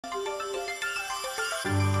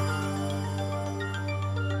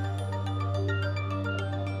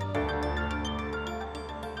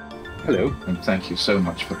Hello, and thank you so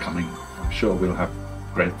much for coming. I'm sure we'll have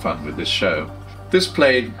great fun with this show. This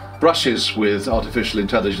play brushes with artificial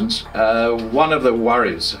intelligence. One of the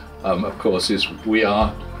worries, of course, is we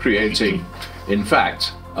are creating, in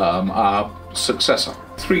fact, our successor.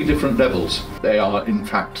 3 different levels. They are, in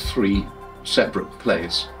fact, 3 separate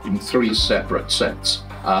plays in 3 separate sets,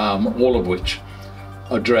 all of which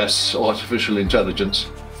address artificial intelligence.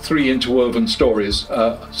 3 interwoven stories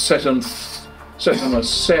set on a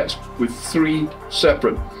set with 3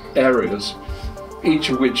 separate areas, each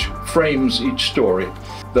of which frames each story.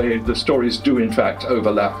 The stories do in fact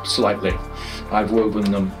overlap slightly. I've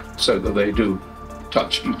woven them so that they do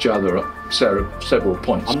touch each other at several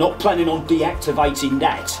points. I'm not planning on deactivating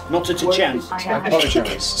that, not at a chance. I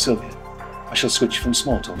apologise, Sylvia. I shall switch from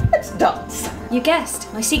small talk. Let's dance. You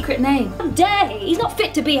guessed, my secret name. How dare he? He's not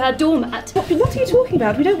fit to be her doormat. What are you talking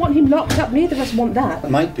about? We don't want him locked up. Neither of us want that.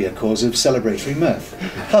 That might be a cause of celebratory mirth.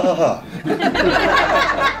 Ha ha ha.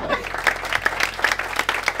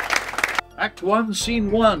 Act 1,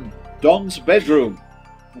 Scene 1. Don's bedroom.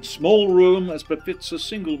 A small room as befits a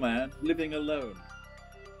single man living alone.